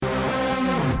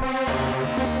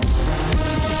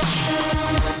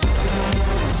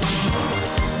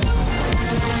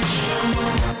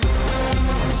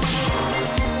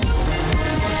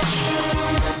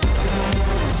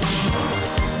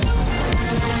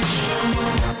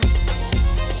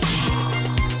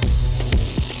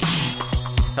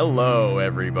Hello,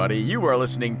 everybody. You are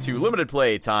listening to Limited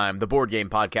Playtime, the board game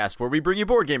podcast where we bring you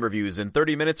board game reviews in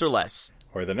 30 minutes or less.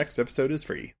 Or the next episode is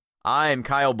free. I'm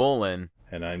Kyle Bolin.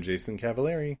 And I'm Jason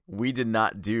Cavallari. We did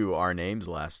not do our names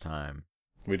last time.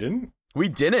 We didn't? We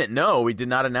didn't. No, we did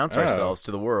not announce ourselves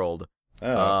to the world.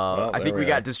 Well, I think we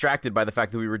got distracted by the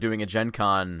fact that we were doing a Gen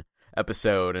Con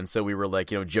episode, and so we were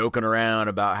like, joking around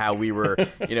about how we were,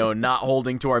 not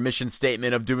holding to our mission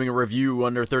statement of doing a review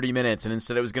under 30 minutes, and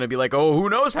instead it was going to be like, oh, who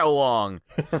knows how long.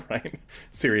 Right.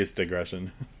 Serious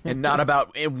digression. And not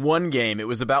about in one game, it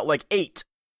was about like 8.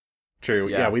 True.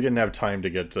 Yeah, we didn't have time to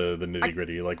get to the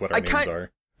nitty-gritty, like what our names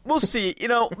are. We'll see.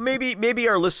 Maybe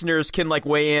our listeners can like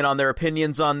weigh in on their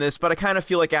opinions on this, but I kind of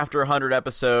feel like after 100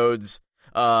 episodes,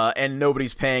 and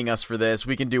nobody's paying us for this,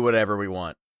 we can do whatever we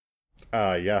want.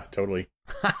 Yeah, totally.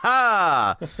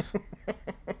 Ha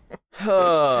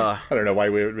I don't know why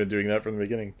we haven't been doing that from the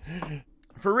beginning.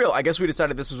 For real, I guess we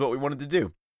decided this was what we wanted to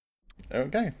do.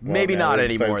 Okay. Well, maybe not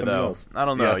anymore, though. Else. I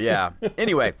don't know, yeah.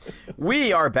 Anyway,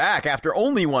 we are back after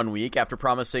only 1 week, after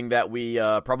promising that we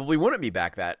probably wouldn't be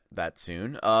back that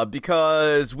soon,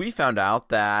 because we found out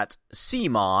that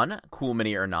CMON, Cool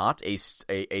Mini or Not,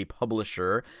 a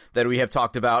publisher that we have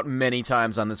talked about many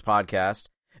times on this podcast,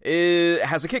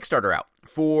 has a Kickstarter out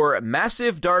for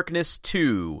Massive Darkness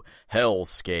 2,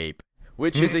 Hellscape,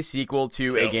 which is a sequel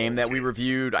to a game that we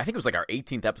reviewed, I think it was like our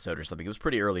 18th episode or something. It was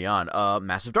pretty early on.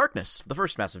 Massive Darkness, the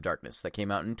first Massive Darkness that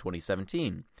came out in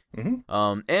 2017.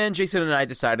 And Jason and I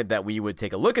decided that we would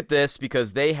take a look at this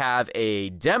because they have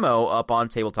a demo up on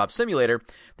Tabletop Simulator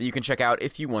that you can check out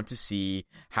if you want to see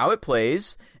how it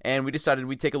plays. And we decided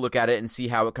we'd take a look at it and see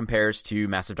how it compares to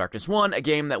Massive Darkness 1, a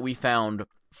game that we found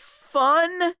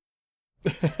fun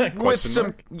with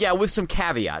some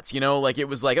caveats, like it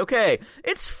was like, okay,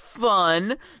 it's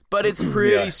fun, but it's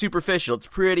pretty superficial, it's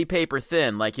pretty paper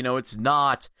thin, like, it's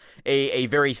not a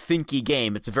very thinky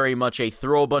game. It's very much a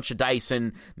throw a bunch of dice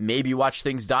and maybe watch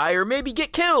things die or maybe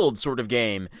get killed sort of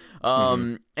game.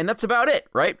 And that's about it,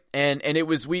 right? And it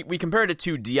was, we compared it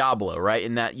to Diablo, right,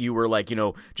 in that you were like,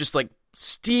 just like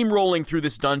steamrolling through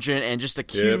this dungeon and just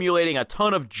accumulating a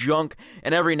ton of junk,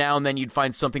 and every now and then you'd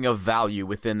find something of value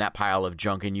within that pile of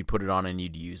junk and you'd put it on and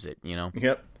you'd use it,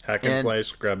 Yep. Hack and slice,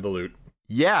 grab the loot.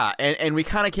 Yeah, and we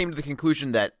kind of came to the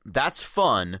conclusion that that's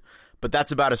fun, but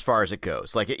that's about as far as it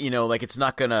goes. Like, like it's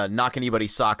not gonna knock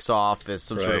anybody's socks off as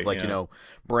some sort of like,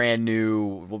 brand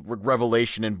new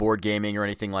revelation in board gaming or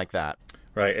anything like that.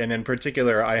 Right, and in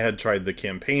particular, I had tried the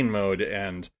campaign mode,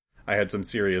 and I had some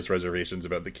serious reservations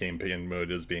about the campaign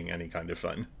mode as being any kind of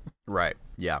fun. Right,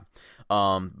 yeah.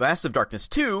 Massive Darkness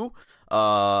 2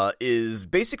 is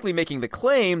basically making the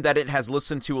claim that it has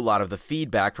listened to a lot of the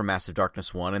feedback from Massive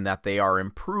Darkness 1 and that they are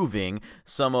improving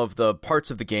some of the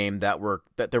parts of the game that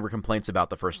there were complaints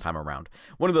about the first time around.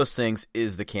 One of those things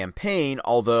is the campaign,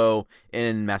 although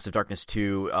in Massive Darkness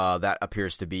 2, that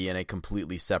appears to be in a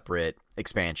completely separate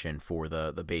expansion for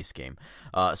the base game.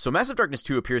 So Massive Darkness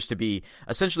 2 appears to be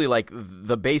essentially like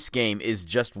the base game is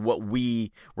just what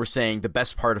we were saying the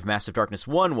best part of Massive Darkness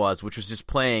 1 was, which was just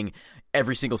playing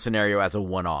every single scenario as a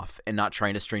one-off and not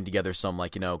trying to string together some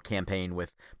like, campaign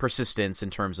with persistence in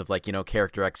terms of like,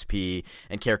 character XP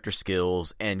and character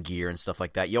skills and gear and stuff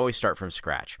like that. You always start from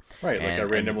scratch. Right, like a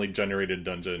randomly generated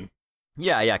dungeon.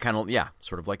 Yeah,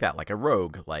 sort of like that, like a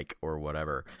rogue, or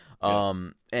whatever. Yeah.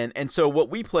 And so what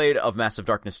we played of Massive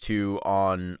Darkness 2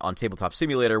 on Tabletop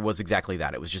Simulator was exactly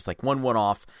that. It was just like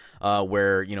one-off,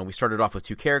 where, we started off with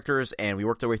 2 characters, and we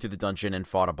worked our way through the dungeon and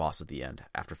fought a boss at the end,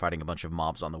 after fighting a bunch of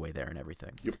mobs on the way there and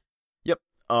everything. Yep.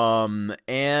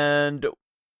 And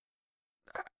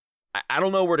I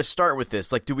don't know where to start with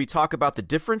this. Like, do we talk about the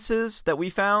differences that we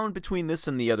found between this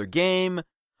and the other game?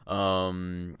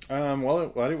 Well,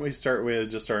 why don't we start with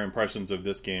just our impressions of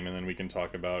this game, and then we can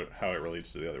talk about how it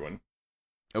relates to the other one.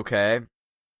 Okay.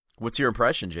 What's your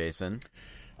impression, Jason?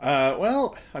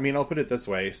 Well, I'll put it this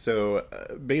way. So,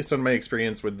 based on my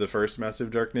experience with the first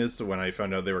Massive Darkness, when I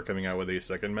found out they were coming out with a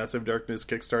second Massive Darkness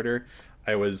Kickstarter,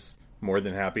 I was more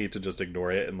than happy to just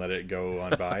ignore it and let it go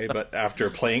on by. But after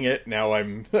playing it, now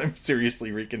I'm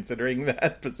seriously reconsidering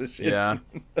that position.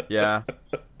 Yeah.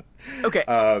 Okay.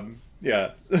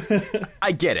 Yeah.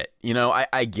 I get it.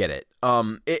 I get it.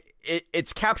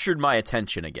 It's captured my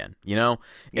attention again,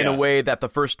 in a way that the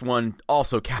first one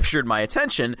also captured my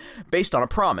attention based on a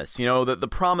promise. The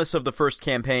promise of the first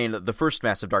campaign, the first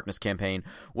Massive Darkness campaign,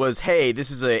 was, hey, this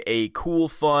is a cool,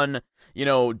 fun,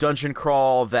 dungeon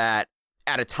crawl that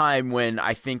at a time when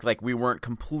I think like we weren't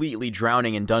completely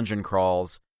drowning in dungeon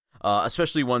crawls,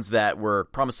 especially ones that were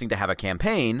promising to have a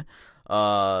campaign,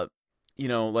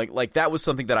 like that was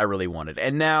something that I really wanted.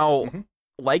 And now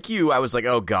like you, I was like,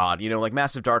 oh god, like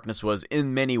Massive Darkness was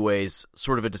in many ways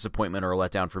sort of a disappointment or a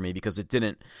letdown for me because it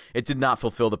did not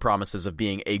fulfill the promises of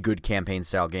being a good campaign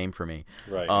style game for me.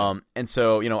 Right. And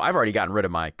so, I've already gotten rid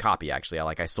of my copy actually.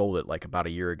 I sold it like about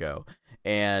a year ago.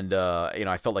 And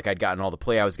I felt like I'd gotten all the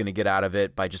play I was going to get out of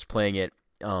it by just playing it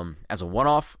as a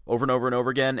one-off over and over and over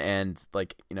again, and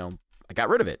I got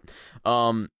rid of it.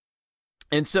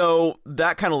 And so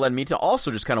that kind of led me to also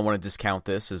just kind of want to discount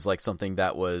this as like something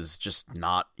that was just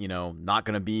not going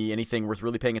to be anything worth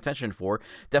really paying attention for.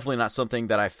 Definitely not something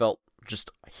that I felt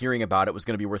just hearing about it was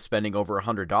going to be worth spending over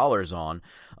 $100 on.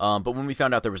 But when we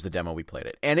found out there was the demo, we played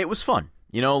it, and it was fun.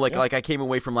 Like I came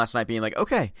away from last night being like,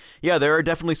 okay, yeah, there are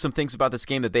definitely some things about this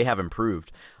game that they have improved.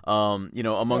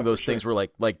 Among those things were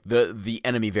like the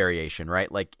enemy variation, right?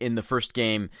 Like in the first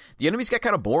game, the enemies got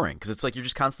kind of boring because it's like you're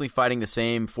just constantly fighting the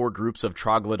same 4 groups of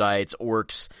troglodytes,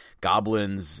 orcs,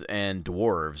 goblins, and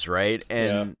dwarves, right?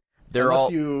 And they're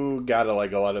Unless you got a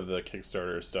lot of the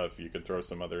Kickstarter stuff, you could throw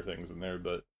some other things in there,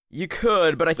 but you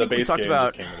could. But I think we talked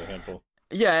about just came with a handful.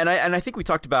 Yeah, and I think we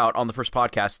talked about on the first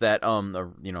podcast that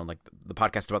like the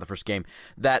podcast about the first game,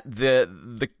 that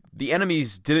the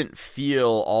enemies didn't feel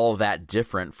all that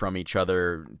different from each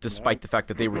other, despite the fact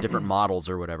that they were different models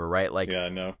or whatever, right? Like, yeah,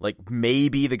 no. Like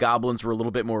maybe the goblins were a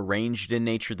little bit more ranged in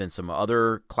nature than some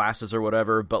other classes or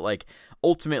whatever, but like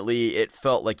ultimately it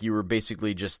felt like you were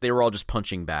basically they were all just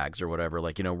punching bags or whatever,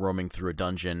 like roaming through a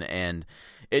dungeon, and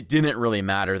it didn't really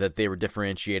matter that they were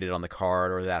differentiated on the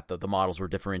card or that the models were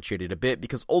differentiated a bit,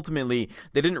 because ultimately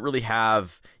they didn't really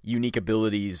have unique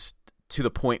abilities to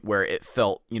the point where it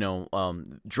felt,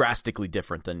 drastically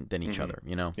different than each other,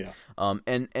 Yeah.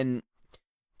 And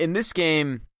in this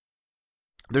game,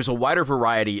 there's a wider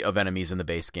variety of enemies in the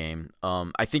base game.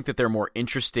 I think that there are more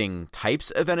interesting types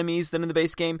of enemies than in the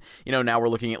base game. Now we're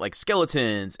looking at like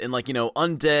skeletons and like,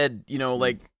 undead,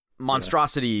 like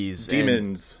monstrosities,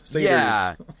 demons, satyrs.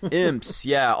 Yeah, imps,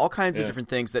 all kinds of different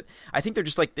things that I think they're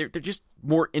just like they're just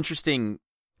more interesting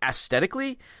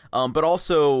aesthetically, but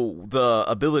also the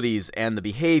abilities and the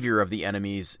behavior of the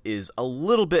enemies is a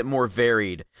little bit more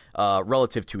varied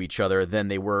relative to each other than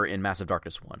they were in Massive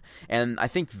Darkness 1. And I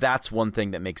think that's one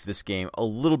thing that makes this game a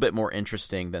little bit more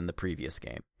interesting than the previous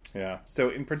game. Yeah.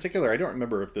 So in particular, I don't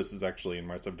remember if this is actually in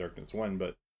Massive Darkness 1,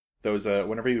 but those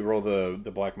whenever you roll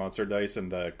the black monster dice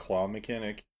and the claw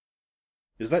mechanic,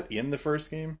 is that in the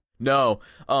first game? No.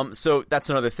 So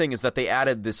that's another thing, is that they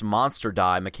added this monster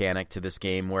die mechanic to this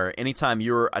game where anytime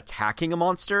you're attacking a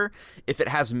monster, if it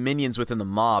has minions within the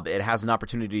mob, it has an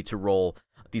opportunity to roll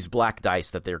these black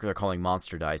dice that they're calling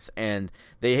monster dice, and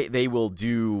they will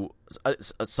do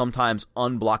sometimes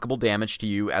unblockable damage to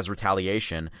you as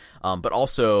retaliation, but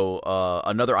also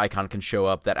another icon can show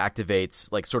up that activates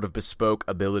like sort of bespoke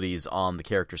abilities on the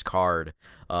character's card.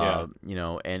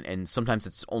 And sometimes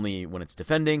it's only when it's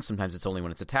defending, sometimes it's only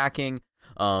when it's attacking.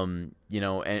 And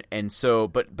so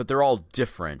but they're all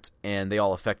different and they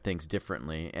all affect things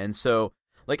differently, and so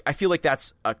like I feel like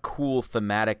that's a cool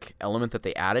thematic element that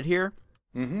they added here.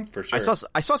 Mm-hmm, for sure.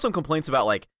 I saw some complaints about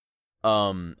like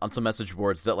on some message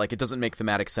boards that like it doesn't make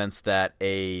thematic sense that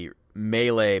a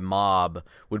melee mob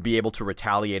would be able to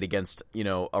retaliate against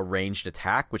a ranged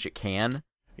attack, which it can.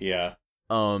 Yeah.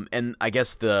 And I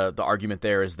guess the argument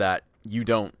there is that you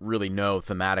don't really know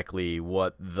thematically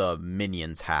what the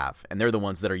minions have, and they're the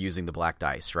ones that are using the black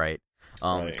dice, right?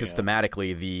 Because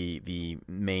thematically, the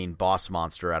main boss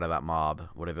monster out of that mob,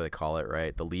 whatever they call it,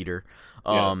 right, the leader,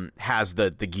 has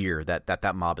the gear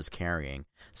that mob is carrying.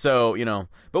 So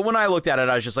but when I looked at it,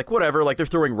 I was just like, whatever, like they're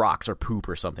throwing rocks or poop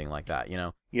or something like that,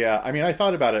 Yeah, I mean, I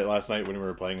thought about it last night when we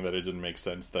were playing that it didn't make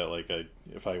sense that like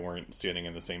if I weren't standing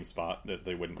in the same spot that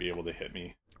they wouldn't be able to hit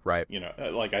me. Right.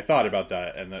 Like I thought about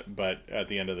that, but at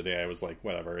the end of the day, I was like,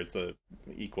 whatever. It's a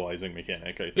equalizing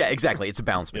mechanic, I think. Yeah, exactly. It's a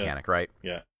balance mechanic, right?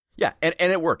 Yeah. Yeah, and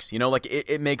it works, like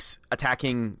it makes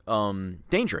attacking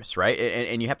dangerous, right?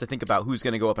 And you have to think about who's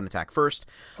going to go up and attack first.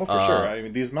 Oh, for sure. I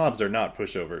mean, these mobs are not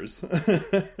pushovers.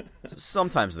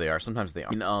 Sometimes they are. Sometimes they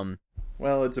aren't.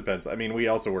 Well, it depends. I mean, we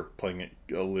also were playing it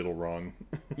a little wrong.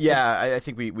 Yeah, I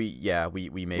think we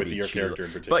maybe with your character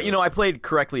in particular. But I played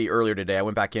correctly earlier today. I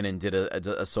went back in and did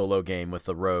a solo game with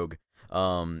the rogue,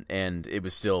 and it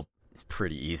was still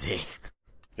pretty easy.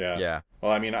 Yeah.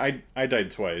 Well, I mean, I died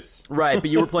twice. Right, but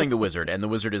you were playing the wizard, and the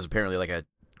wizard is apparently like a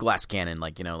glass cannon,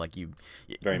 like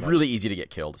Very much. Really easy to get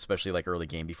killed, especially like early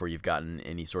game before you've gotten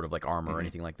any sort of like armor or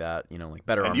anything like that. Like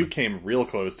better. And armor. you came real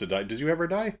close to die. Did you ever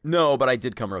die? No, but I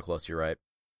did come real close. You're right.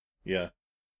 Yeah.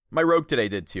 My rogue today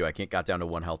did too. I got down to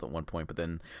 1 health at one point, but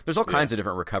then there's all kinds of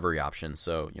different recovery options.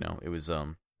 So it was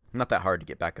not that hard to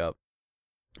get back up.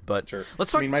 But sure.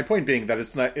 Let's talk. I mean, my point being that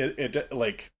it's not it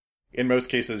like. in most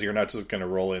cases, you're not just going to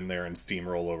roll in there and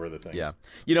steamroll over the things. Yeah.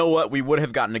 You know what? We would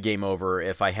have gotten a game over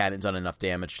if I hadn't done enough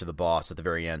damage to the boss at the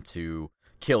very end to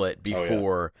kill it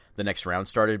before the next round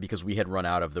started, because we had run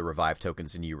out of the revive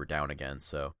tokens and you were down again.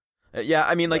 So, yeah,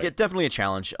 I mean, like, it's definitely a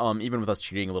challenge. Even with us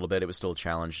cheating a little bit, it was still a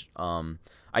challenge.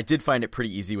 I did find it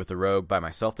pretty easy with the rogue by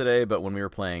myself today, but when we were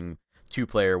playing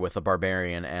 2-player with a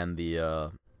barbarian and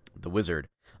the wizard,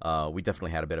 we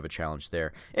definitely had a bit of a challenge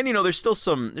there. And, you know, there's still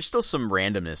some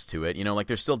randomness to it. You know, like,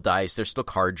 there's still dice, there's still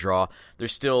card draw,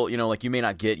 there's still, you know, like, you may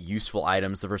not get useful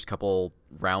items the first couple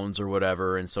rounds or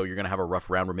whatever, and so you're gonna have a rough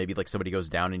round where maybe, like, somebody goes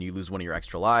down and you lose one of your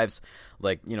extra lives.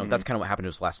 Like, you know, that's kind of what happened to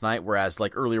us last night, whereas,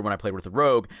 like, earlier when I played with the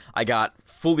rogue, I got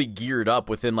fully geared up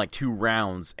within, like, 2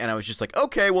 rounds, and I was just like,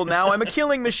 okay, well, now I'm a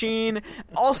killing machine.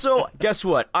 Also, guess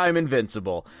what? I'm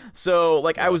invincible. So,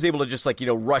 like, I was able to just, like, you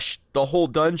know, rush the whole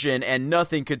dungeon, and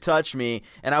nothing could touch me,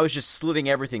 and I was just slitting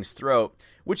everything's throat,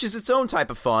 which is its own type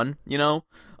of fun, you know?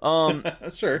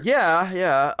 Sure.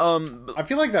 Yeah. I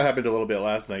feel like that happened a little bit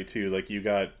last night too. Like, you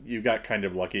got kind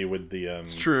of lucky with the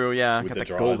it's true, yeah. Got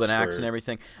the golden axe and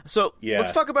everything. So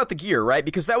let's talk about the gear, right?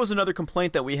 Because that was another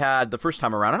complaint that we had the first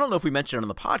time around. I don't know if we mentioned it on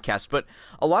the podcast, but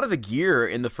a lot of the gear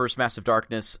in the first Massive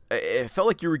Darkness, it felt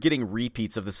like you were getting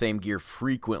repeats of the same gear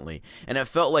frequently, and it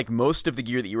felt like most of the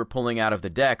gear that you were pulling out of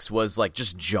the decks was like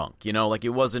just junk. You know, like, it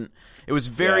was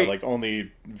very like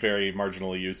only very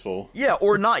marginally useful. Yeah,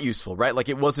 or not useful, right? Like,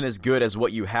 it wasn't as good as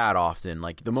what you had often.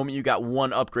 Like, the moment you got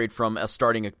one upgrade from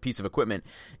starting a piece of equipment,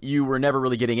 you were never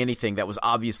really getting anything that was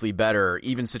obviously better,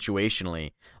 even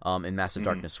situationally, in Massive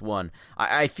Darkness 1.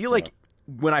 I feel like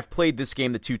when I've played this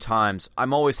game the 2 times,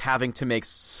 I'm always having to make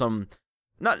some,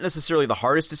 not necessarily the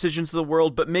hardest decisions in the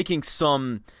world, but making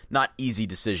some not easy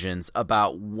decisions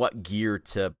about what gear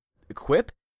to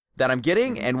equip that I'm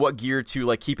getting and what gear to,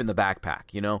 like, keep in the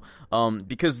backpack, you know,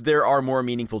 because there are more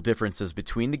meaningful differences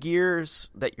between the different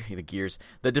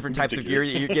types of gear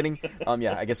that you're getting.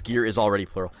 Yeah, I guess gear is already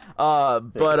plural.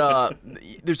 But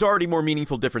there's already more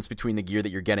meaningful difference between the gear that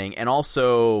you're getting, and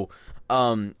also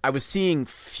I was seeing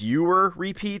fewer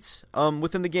repeats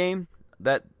within the game.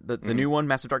 That the new one,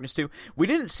 Massive Darkness 2, we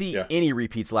didn't see any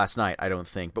repeats last night, I don't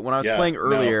think. But when I was playing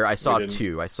earlier, I saw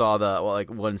 2. I saw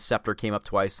one scepter came up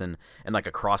twice, and like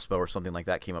a crossbow or something like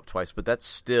that came up twice. But that's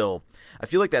still, I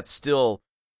feel like that's still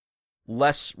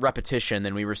less repetition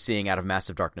than we were seeing out of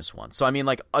Massive Darkness 1. So I mean,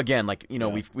 like, again, like, you know,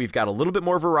 we've got a little bit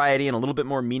more variety and a little bit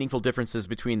more meaningful differences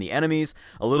between the enemies,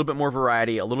 a little bit more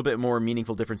variety, a little bit more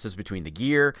meaningful differences between the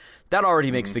gear. That already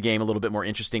makes the game a little bit more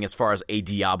interesting as far as a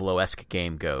Diablo-esque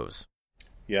game goes.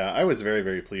 Yeah, I was very,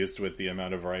 very pleased with the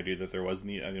amount of variety that there was in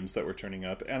the items that were turning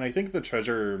up. And I think the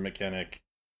treasure mechanic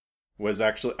was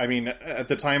actually, I mean, at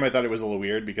the time I thought it was a little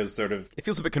weird because sort of... It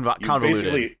feels a bit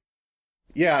convoluted.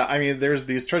 Yeah, I mean, there's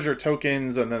these treasure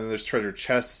tokens and then there's treasure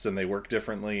chests and they work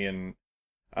differently. And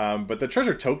but the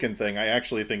treasure token thing I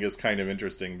actually think is kind of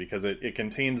interesting because it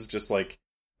contains just like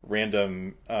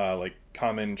random like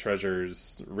common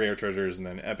treasures, rare treasures, and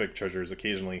then epic treasures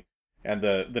occasionally. And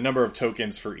the number of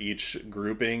tokens for each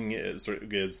grouping is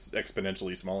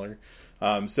exponentially smaller.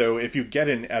 So if you get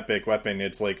an epic weapon,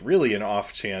 it's like really an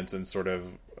off chance and sort of,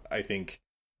 I think,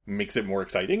 makes it more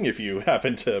exciting if you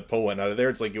happen to pull one out of there.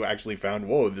 It's like you actually found,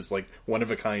 whoa, this like one of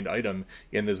a kind item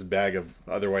in this bag of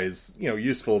otherwise, you know,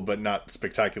 useful but not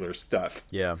spectacular stuff.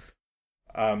 Yeah.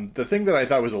 The thing that I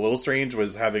thought was a little strange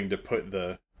was having to put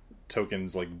the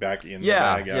tokens like back in the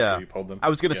bag after you pulled them. I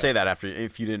was going to say that after,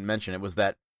 if you didn't mention it, was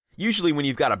that usually when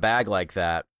you've got a bag like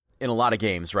that in a lot of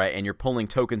games, right, and you're pulling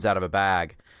tokens out of a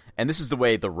bag, and this is the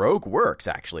way the rogue works,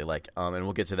 actually, like, and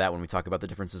we'll get to that when we talk about the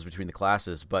differences between the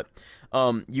classes, but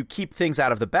you keep things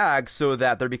out of the bag so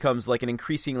that there becomes, like, an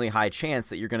increasingly high chance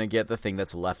that you're going to get the thing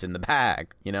that's left in the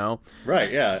bag, you know?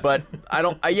 Right, yeah. But I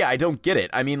don't get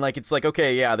it. I mean, like, it's like,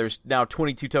 okay, yeah, there's now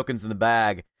 22 tokens in the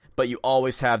bag, but you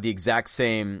always have the exact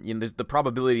same, you know, the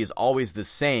probability is always the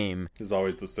same. Is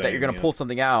always the same. That you're going to pull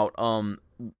something out,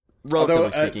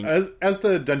 relatively speaking. As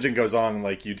the dungeon goes on,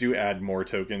 like, you do add more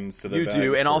tokens to the bag. You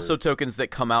do, and also tokens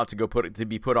that come out to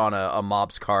be put on a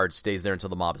mob's card stays there until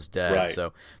the mob is dead. Right.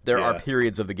 So there are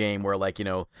periods of the game where, like, you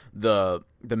know, the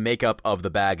makeup of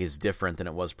the bag is different than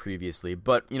it was previously.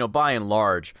 But, you know, by and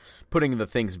large, putting the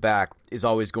things back is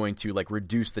always going to, like,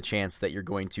 reduce the chance that you're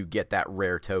going to get that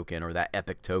rare token or that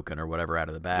epic token or whatever out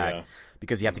of the bag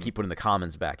because you have to keep putting the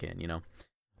commons back in, you know?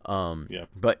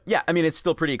 But yeah, I mean, it's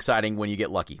still pretty exciting when you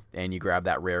get lucky and you grab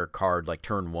that rare card like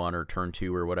turn 1 or turn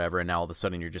 2 or whatever, and now all of a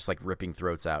sudden you're just like ripping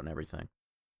throats out and everything.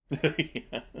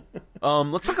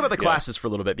 Let's talk about the classes for a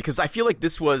little bit, because I feel like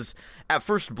this was, at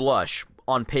first blush,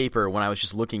 on paper, when I was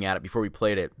just looking at it before we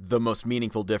played it, the most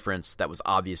meaningful difference that was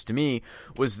obvious to me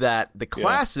was that the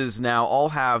classes now all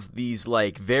have these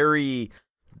like very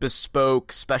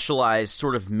bespoke, specialized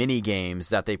sort of mini games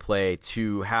that they play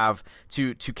to have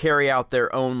to carry out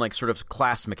their own like sort of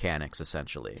class mechanics,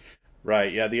 essentially.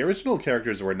 Right, yeah, the original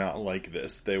characters were not like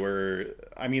this. They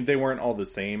weren't all the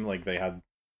same. Like, they had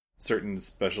certain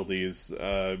specialties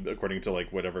according to,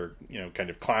 like, whatever, kind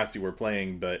of class you were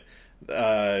playing. But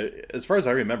as far as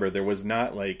I remember, there was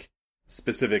not, like,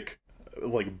 specific,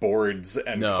 like, boards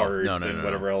and cards and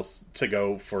whatever else to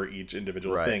go for each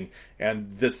individual thing.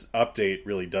 And this update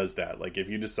really does that. Like, if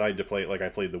you decide to play, like I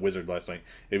played the Wizard last night,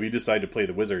 if you decide to play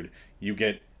the Wizard, you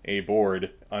get a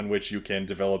board on which you can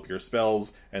develop your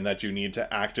spells and that you need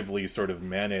to actively sort of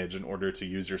manage in order to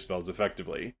use your spells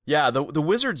effectively. Yeah, the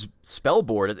Wizard's spell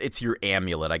board, it's your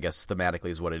amulet, I guess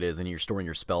thematically is what it is, and you're storing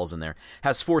your spells in there.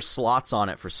 Has 4 slots on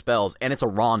it for spells, and it's a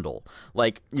rondel.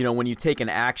 Like, when you take an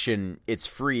action, it's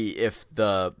free if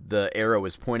the arrow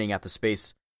is pointing at the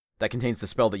space that contains the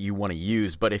spell that you want to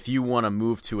use. But if you want to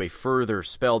move to a further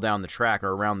spell down the track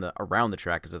or around the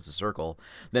track, because it's a circle,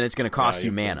 then it's going to cost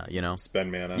you mana.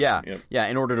 Spend mana. Yeah, yeah.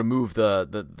 In order to move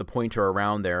the pointer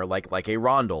around there, like a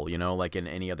rondel, like in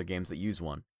any other games that use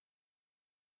one.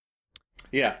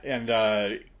 Yeah,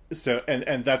 and so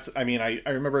that's. I mean, I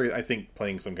remember I think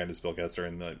playing some kind of spellcaster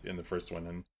in the first one,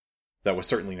 and that was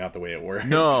certainly not the way it worked.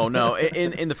 No.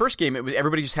 In the first game,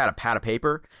 everybody just had a pad of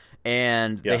paper.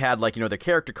 And they had, like, their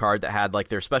character card that had, like,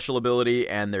 their special ability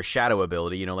and their shadow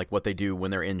ability, like what they do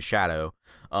when they're in shadow.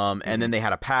 And then they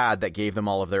had a pad that gave them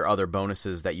all of their other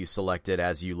bonuses that you selected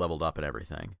as you leveled up and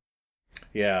everything.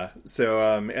 Yeah. So,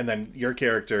 and then your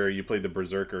character, you played the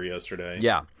Berserker yesterday.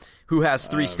 Yeah. Who has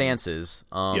 3 stances.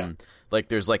 Like,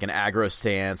 there's, like, an aggro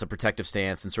stance, a protective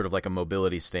stance, and sort of like a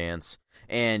mobility stance.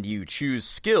 And you choose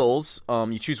skills.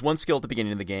 You choose one skill at the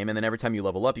beginning of the game, and then every time you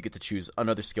level up, you get to choose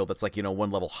another skill that's like,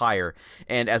 one level higher.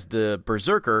 And as the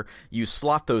Berserker, you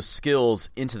slot those skills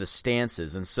into the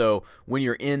stances. And so when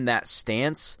you're in that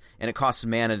stance, and it costs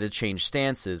mana to change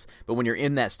stances, but when you're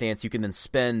in that stance, you can then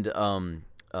spend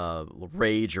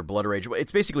rage or blood rage.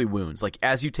 It's basically wounds. Like,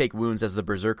 as you take wounds as the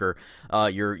Berserker,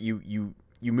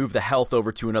 you move the health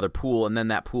over to another pool, and then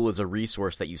that pool is a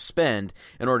resource that you spend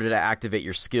in order to activate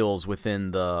your skills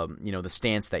within the, the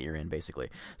stance that you're in,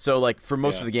 basically. So, like, for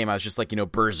most of the game, I was just, like,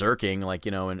 berserking, like,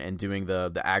 and doing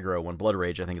the aggro one, Blood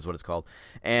Rage, I think is what it's called,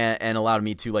 and allowed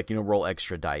me to, like, roll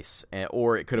extra dice,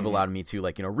 or it could have allowed me to,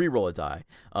 like, re-roll a die.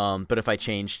 But if I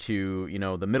changed to,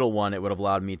 the middle one, it would have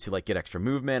allowed me to, like, get extra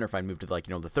movement, or if I moved to, like,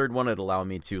 the third one, it'd allow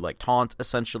me to, like, taunt,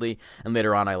 essentially, and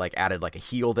later on I, like, added, like, a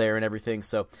heal there and everything.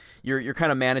 So you're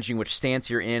kind of managing which stance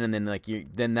you're in, and then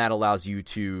then that allows you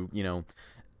to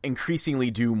increasingly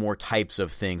do more types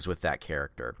of things with that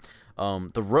character.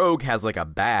 The rogue has like a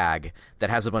bag that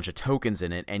has a bunch of tokens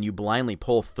in it, and you blindly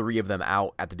pull 3 of them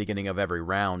out at the beginning of every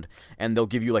round, and they'll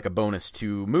give you like a bonus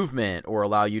to movement, or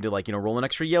allow you to like roll an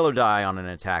extra yellow die on an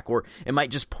attack, or it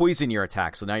might just poison your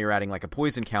attack, so now you're adding like a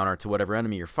poison counter to whatever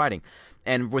enemy you're fighting.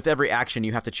 And with every action,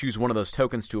 you have to choose one of those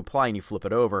tokens to apply, and you flip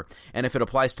it over. And if it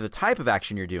applies to the type of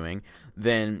action you're doing,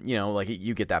 then, like,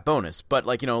 you get that bonus. But,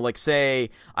 like, like,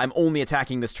 say I'm only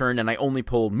attacking this turn and I only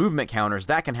pulled movement counters,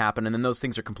 that can happen, and then those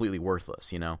things are completely worthless,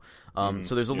 So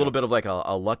there's a little bit of, like,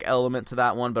 a luck element to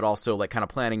that one, but also, like, kind of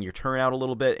planning your turn out a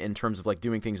little bit in terms of, like,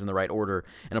 doing things in the right order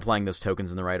and applying those tokens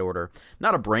in the right order.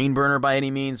 Not a brain burner by any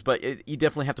means, but you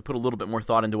definitely have to put a little bit more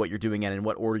thought into what you're doing and in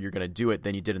what order you're going to do it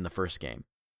than you did in the first game.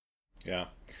 Yeah.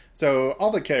 So all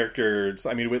the characters,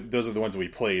 I mean, those are the ones we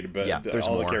played, but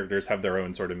all the characters have their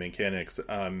own sort of mechanics.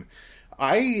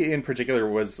 I, in particular,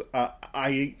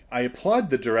 I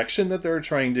applaud the direction that they're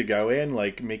trying to go in,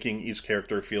 like making each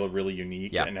character feel really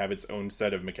unique and have its own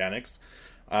set of mechanics.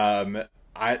 The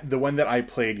one that I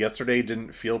played yesterday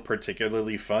didn't feel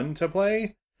particularly fun to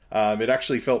play. It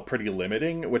actually felt pretty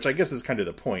limiting, which I guess is kind of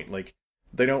the point. Like,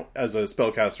 they don't, as a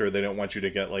spellcaster, they don't want you to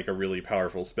get, like, a really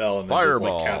powerful spell and then just,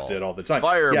 like, cast it all the time.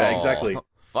 Fireball. Yeah, exactly.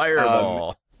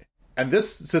 Fireball. And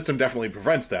this system definitely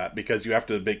prevents that, because you have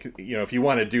to make, if you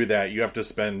want to do that, you have to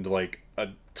spend, like, a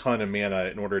ton of mana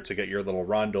in order to get your little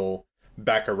rondel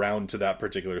back around to that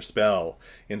particular spell,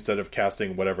 instead of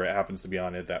casting whatever it happens to be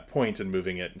on at that point and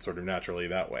moving it sort of naturally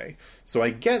that way. So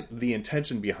I get the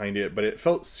intention behind it, but it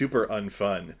felt super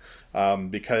unfun,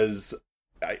 because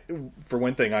for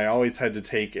one thing, I always had to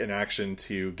take an action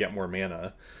to get more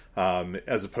mana,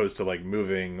 as opposed to like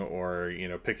moving or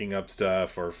picking up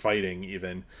stuff or fighting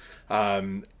even,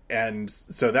 and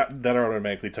so that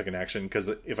automatically took an action, because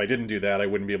if I didn't do that, I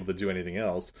wouldn't be able to do anything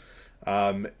else,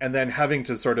 and then having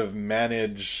to sort of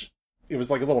manage it was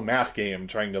like a little math game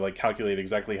trying to like calculate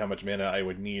exactly how much mana I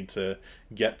would need to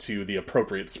get to the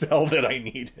appropriate spell that I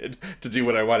needed to do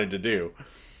what I wanted to do.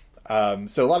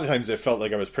 So a lot of times it felt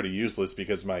like I was pretty useless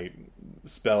because my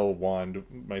spell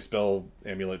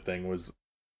amulet thing was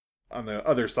on the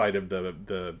other side of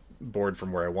the board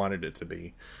from where I wanted it to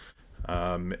be,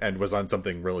 and was on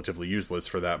something relatively useless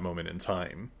for that moment in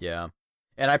time. Yeah.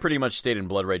 And I pretty much stayed in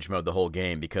Blood Rage mode the whole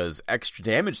game because extra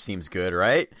damage seems good,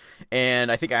 right? And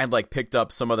I think I had, like, picked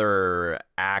up some other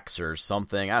axe or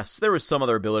something. There was some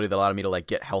other ability that allowed me to, like,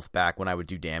 get health back when I would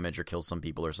do damage or kill some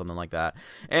people or something like that.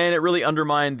 And it really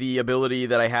undermined the ability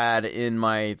that I had in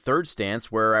my third stance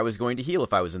where I was going to heal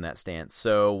if I was in that stance.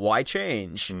 So why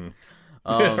change?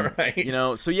 Right. You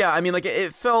know, so yeah, I mean, like,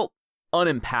 it felt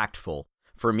unimpactful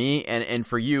for me, and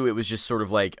for you, it was just sort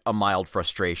of like a mild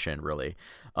frustration, really.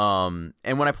 And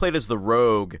when I played as the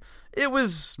rogue, it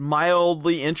was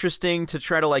mildly interesting to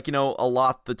try to, like, you know,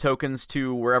 allot the tokens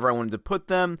to wherever I wanted to put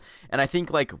them. And I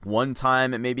think, like, one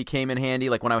time it maybe came in handy,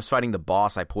 like when I was fighting the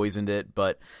boss, I poisoned it,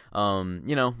 but,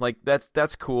 you know, like,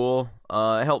 that's cool.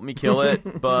 It helped me kill it,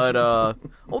 but,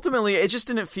 ultimately, it just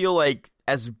didn't feel like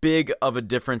as big of a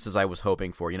difference as I was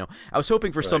hoping for. You know, I was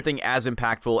hoping for something as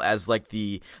impactful as, like,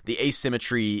 the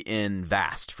asymmetry in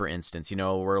Vast, for instance, you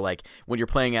know, where, like, when you're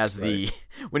playing as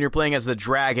when you're playing as the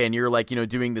dragon, you're, like, you know,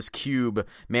 doing this cube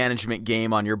management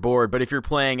game on your board, but if you're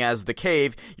playing as the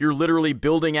cave, you're literally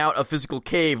building out a physical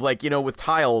cave, like, you know, with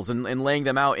tiles and laying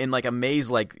them out in, like, a maze,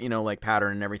 like, you know, like,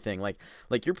 pattern and everything. Like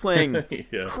you're playing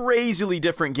crazily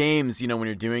different games, you know, when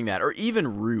you're doing that. Or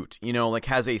even Root, you know, like,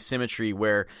 has asymmetry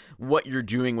where what you're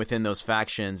doing within those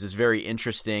factions is very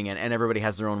interesting, and everybody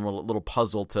has their own little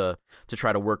puzzle to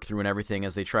try to work through and everything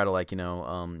as they try to, like, you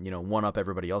know, one up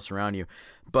everybody else around you.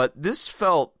 But this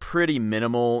felt pretty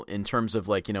minimal in terms of,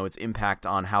 like, you know, its impact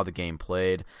on how the game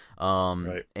played,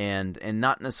 and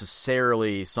not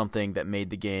necessarily something that made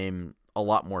the game a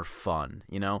lot more fun,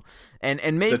 you know, and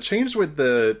maybe the change with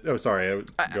the go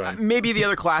ahead. Maybe the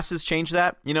other classes changed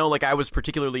that, you know, like I was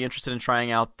particularly interested in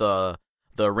trying out the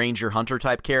Ranger Hunter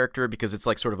type character because it's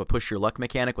like sort of a push your luck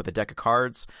mechanic with a deck of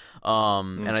cards,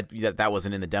 and that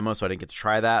wasn't in the demo, so I didn't get to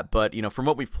try that. But, you know, from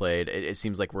what we've played, it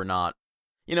seems like we're not,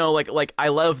 you know, like I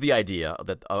love the idea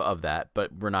of that,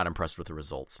 but we're not impressed with the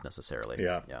results necessarily.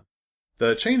 Yeah.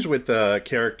 The change with the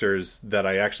characters that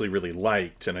I actually really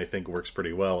liked, and I think works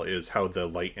pretty well, is how the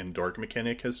light and dark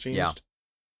mechanic has changed. Yeah.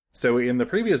 So in the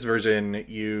previous version,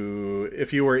 if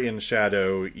you were in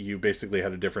Shadow, you basically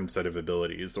had a different set of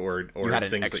abilities or you had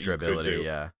things an extra that you ability, could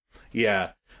do.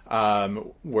 Yeah.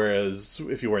 Whereas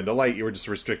if you were in the light, you were just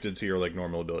restricted to your, like,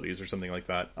 normal abilities or something like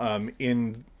that.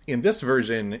 In this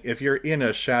version, if you're in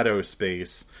a shadow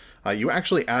space, you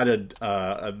actually added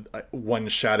one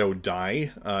shadow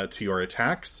die to your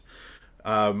attacks.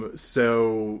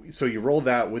 So you roll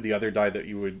that with the other dice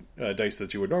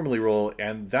that you would normally roll,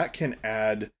 and that can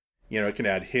add, you know, it can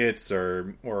add hits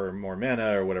or more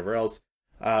mana or whatever else.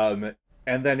 And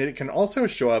then it can also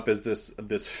show up as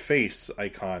this face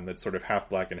icon that's sort of half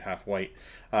black and half white,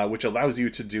 which allows you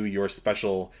to do your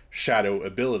special shadow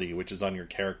ability, which is on your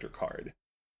character card.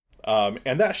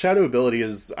 And that shadow ability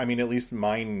is, I mean, at least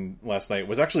mine last night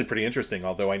was actually pretty interesting,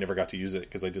 although I never got to use it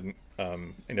because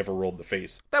I never rolled the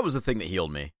face. That was the thing that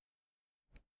healed me.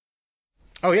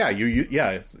 Oh yeah, you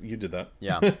did that.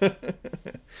 Yeah.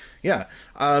 Yeah.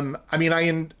 I mean,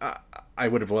 I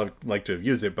would have liked to have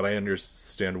used it, but I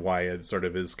understand why it sort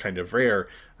of is kind of rare.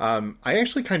 I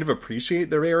actually kind of appreciate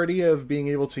the rarity of being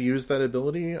able to use that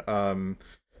ability,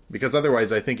 because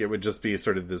otherwise I think it would just be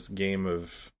sort of this game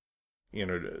of,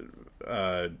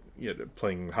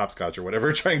 playing hopscotch or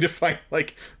whatever, trying to find,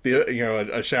 like,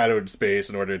 a shadowed space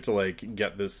in order to, like,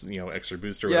 get this, extra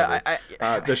boost or whatever.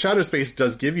 The shadow space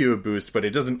does give you a boost, but it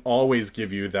doesn't always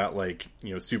give you that, like,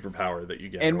 superpower that you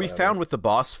get. And we found with the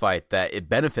boss fight that it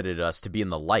benefited us to be in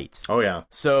the light. Oh yeah.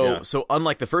 So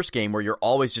unlike the first game where you're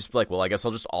always just like, well, I guess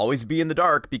I'll just always be in the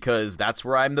dark because that's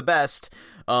where I'm the best.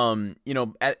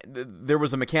 There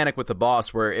was a mechanic with the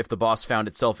boss where if the boss found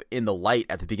itself in the light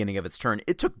at the beginning of its turn,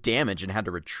 it took damage and had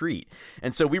to retreat.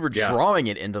 And so we were drawing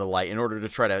it into the light in order to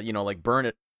try to,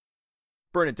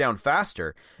 burn it down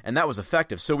faster. And that was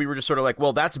effective. So we were just sort of like,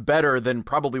 well, that's better than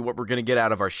probably what we're going to get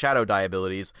out of our shadow die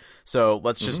abilities. So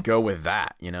let's just go with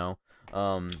that,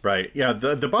 Right. Yeah.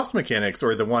 The boss mechanics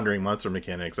or the wandering monster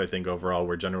mechanics, I think overall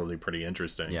were generally pretty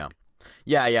interesting. Yeah.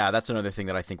 Yeah, that's another thing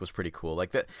that I think was pretty cool.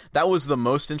 Like that was the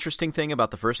most interesting thing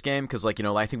about the first game because, I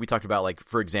think we talked about, like,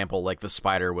 for example, like the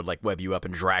spider would, like, web you up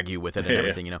and drag you with it and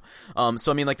everything,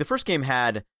 So I mean, like, the first game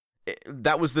had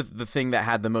that was the thing that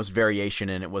had the most variation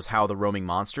in it, was how the roaming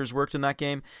monsters worked in that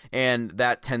game, and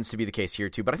that tends to be the case here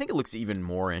too. But I think it looks even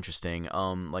more interesting.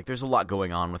 Like there's a lot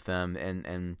going on with them,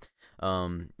 and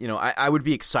I would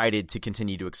be excited to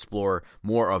continue to explore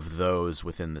more of those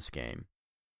within this game.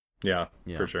 Yeah,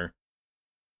 for sure.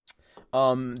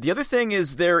 The other thing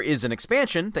is there is an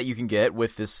expansion that you can get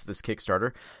with this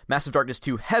Kickstarter, Massive Darkness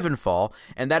 2 Heavenfall,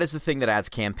 and that is the thing that adds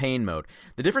campaign mode.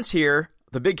 The difference here,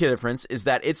 the big difference, is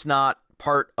that it's not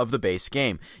part of the base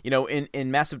game. In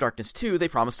Massive Darkness 2, they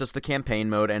promised us the campaign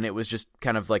mode, and it was just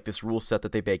kind of like this rule set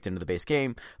that they baked into the base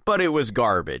game, but it was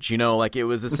garbage, like it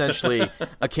was essentially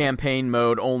a campaign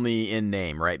mode only in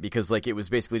name, right? Because like it was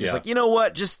basically just like, you know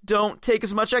what, just don't take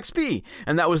as much XP,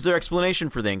 and that was their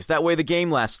explanation for things. That way the game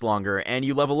lasts longer, and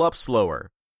you level up slower.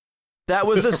 That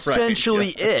was essentially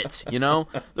it, There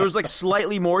was like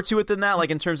slightly more to it than that, like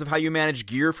in terms of how you manage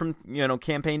gear from,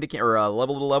 campaign to or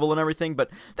level to level and everything, but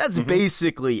that's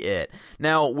basically it.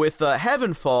 Now, with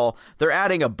Heavenfall, they're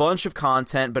adding a bunch of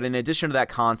content, but in addition to that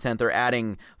content, they're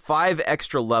adding 5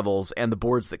 extra levels and the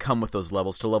boards that come with those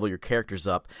levels to level your characters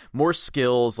up. More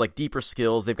skills, like deeper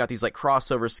skills. They've got these like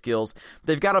crossover skills.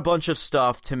 They've got a bunch of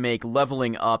stuff to make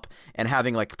leveling up and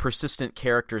having like persistent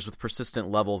characters with persistent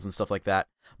levels and stuff like that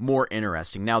more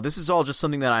interesting. Now, this is all just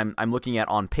something that I'm looking at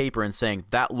on paper and saying,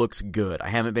 that looks good. I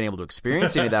haven't been able to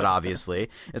experience any of that,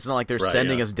 obviously. It's not like they're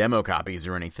sending us demo copies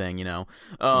or anything, No,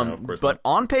 of course but not.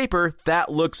 On paper,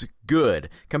 that looks good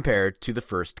compared to the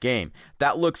first game.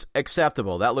 That looks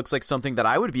acceptable. That looks like something that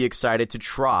I would be excited to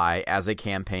try as a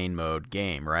campaign mode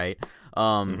game, right?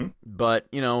 But,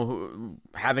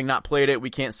 having not played it, we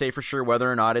can't say for sure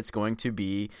whether or not it's going to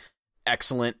be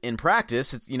excellent in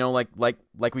practice. It's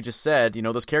like we just said,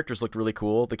 those characters looked really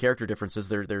cool. The character differences,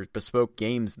 they're bespoke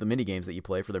games, the mini games that you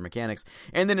play for their mechanics.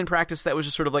 And then in practice, that was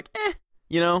just sort of like,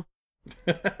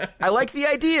 I like the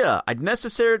idea. I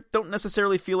don't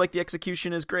necessarily feel like the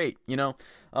execution is great,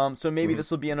 So maybe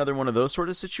this will be another one of those sort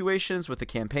of situations with the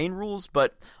campaign rules,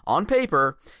 but on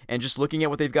paper, and just looking at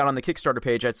what they've got on the Kickstarter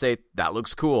page, I'd say that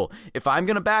looks cool. If I'm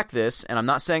going to back this, and I'm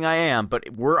not saying I am,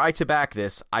 but were I to back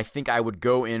this, I think I would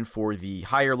go in for the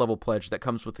higher level pledge that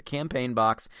comes with the campaign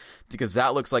box, because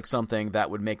that looks like something that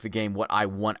would make the game what I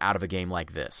want out of a game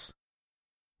like this.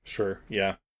 Sure,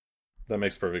 yeah. That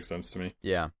makes perfect sense to me.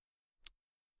 Yeah.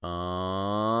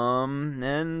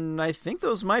 And I think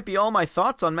those might be all my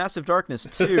thoughts on Massive Darkness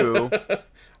 2.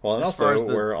 Well, and also,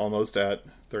 we're almost at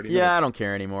 30 minutes. Yeah, I don't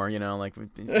care anymore, like,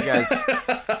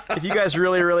 if you guys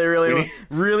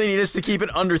really need us to keep it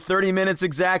under 30 minutes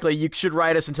exactly, you should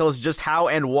write us and tell us just how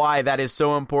and why that is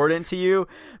so important to you,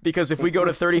 because if we go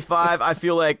to 35, I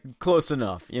feel like close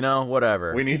enough,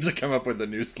 whatever. We need to come up with a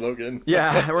new slogan.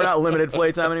 Yeah, we're not limited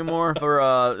playtime anymore for,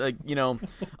 a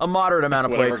moderate amount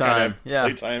of playtime. Kind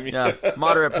of playtime. Yeah,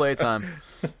 moderate playtime.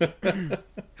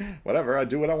 Whatever, I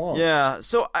do what I want. Yeah,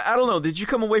 so I don't know, did you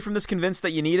come away from this convinced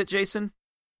that you need it, Jason?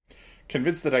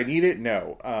 Convinced that I need it?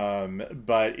 No.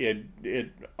 But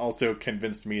it also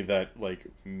convinced me that, like,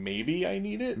 maybe I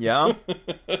need it. Yeah?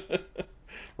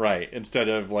 Right. Instead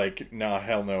of, like, nah,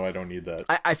 hell no, I don't need that.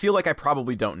 I feel like I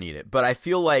probably don't need it. But I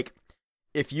feel like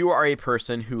if you are a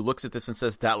person who looks at this and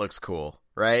says, that looks cool,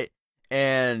 right?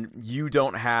 And you're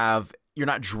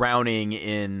not drowning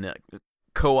in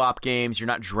co-op games, you're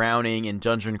not drowning in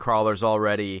dungeon crawlers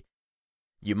already,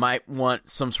 you might want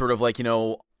some sort of, like,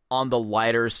 on the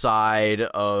lighter side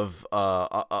of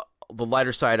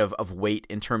weight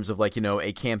in terms of, like,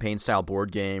 a campaign style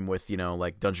board game with,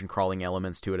 like dungeon crawling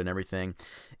elements to it and everything.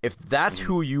 If that's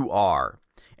who you are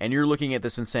and you're looking at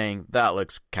this and saying that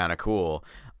looks kind of cool,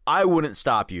 I wouldn't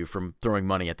stop you from throwing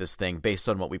money at this thing based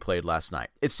on what we played last night.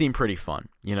 It seemed pretty fun,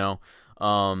 Yeah.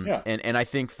 And I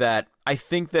think that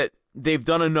they've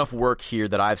done enough work here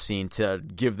that I've seen to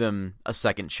give them a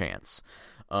second chance.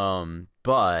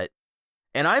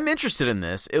 And I'm interested in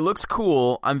this. It looks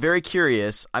cool. I'm very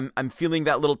curious. I'm feeling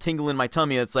that little tingle in my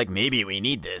tummy. It's like, maybe we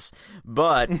need this.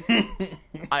 But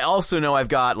I also know I've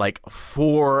got like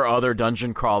 4 other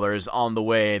dungeon crawlers on the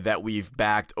way that we've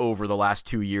backed over the last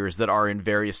 2 years that are in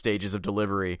various stages of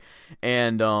delivery,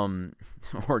 and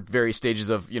or various stages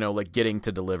of, like getting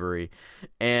to delivery.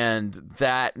 And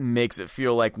that makes it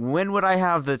feel like, when would I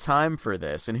have the time for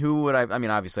this? And who would I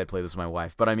mean, obviously I'd play this with my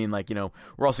wife, but I mean, like,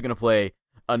 we're also going to play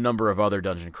a number of other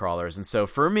dungeon crawlers. And so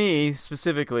for me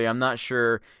specifically, I'm not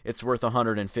sure it's worth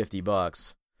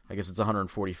 $150. I guess it's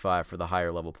 $145 for the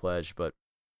higher level pledge, but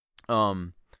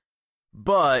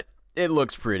it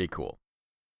looks pretty cool.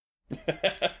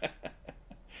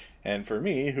 And for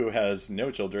me, who has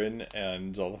no children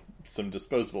and some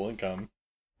disposable income,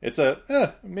 it's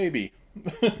a maybe.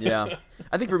 Yeah.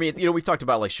 I think for me, we've talked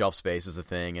about like shelf space as a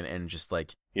thing, and just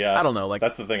like, yeah, I don't know, like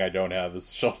that's the thing I don't have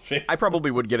is shelf space. I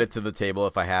probably would get it to the table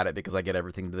if I had it because I get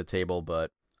everything to the table,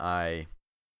 but I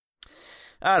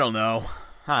don't know.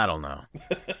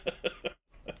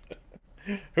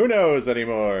 Who knows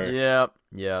anymore? Yep.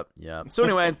 So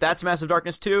anyway, that's Massive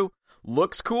Darkness 2.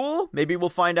 Looks cool. Maybe we'll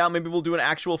find out. Maybe we'll do an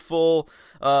actual full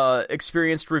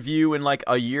experienced review in like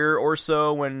a year or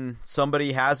so when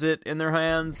somebody has it in their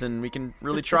hands and we can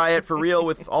really try it for real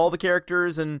with all the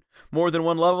characters and more than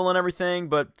one level and everything.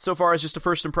 But so far it's just a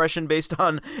first impression based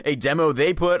on a demo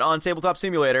they put on Tabletop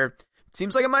Simulator.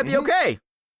 Seems like it might be okay.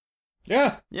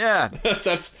 Yeah.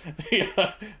 That's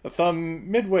a thumb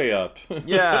midway up.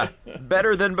 Yeah.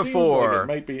 Better than before. Seems like it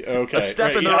might be okay. A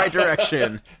step in the right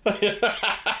direction.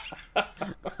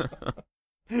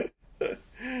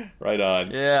 Right on.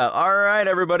 Yeah. All right,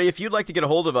 everybody. If you'd like to get a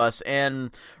hold of us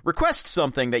and request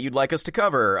something that you'd like us to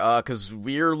cover, because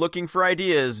we're looking for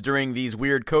ideas during these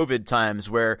weird COVID times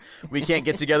where we can't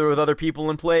get together with other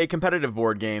people and play competitive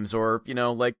board games or,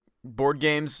 like board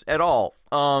games at all.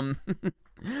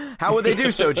 How would they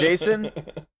do so, Jason?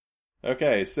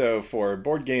 Okay, so for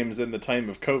board games in the time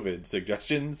of COVID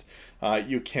suggestions,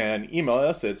 you can email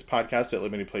us. It's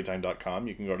podcast@limitedplaytime.com.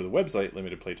 You can go to the website,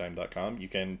 limitedplaytime.com. You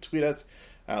can tweet us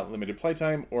at Limited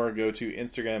Playtime or go to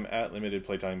Instagram at Limited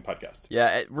Playtime Podcast.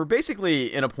 Yeah, we're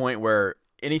basically in a point where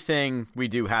anything we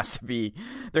do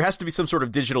there has to be some sort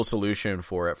of digital solution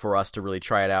for it, for us to really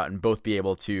try it out and both be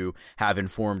able to have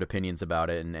informed opinions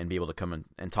about it and be able to come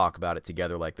and talk about it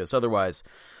together like this. Otherwise,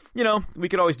 we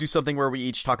could always do something where we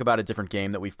each talk about a different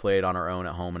game that we've played on our own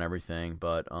at home and everything.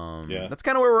 But that's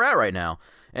kind of where we're at right now.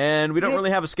 And we don't really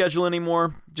have a schedule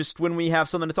anymore. Just when we have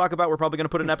something to talk about, we're probably going to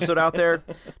put an episode out there.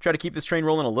 Try to keep this train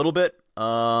rolling a little bit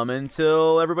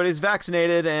until everybody's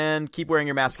vaccinated, and keep wearing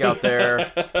your mask out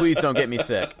there. Please don't get me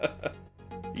sick.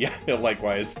 Yeah,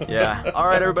 likewise. Yeah. All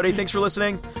right, everybody. Thanks for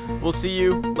listening. We'll see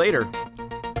you later.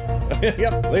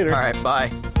 Yep, later. All right,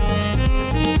 bye.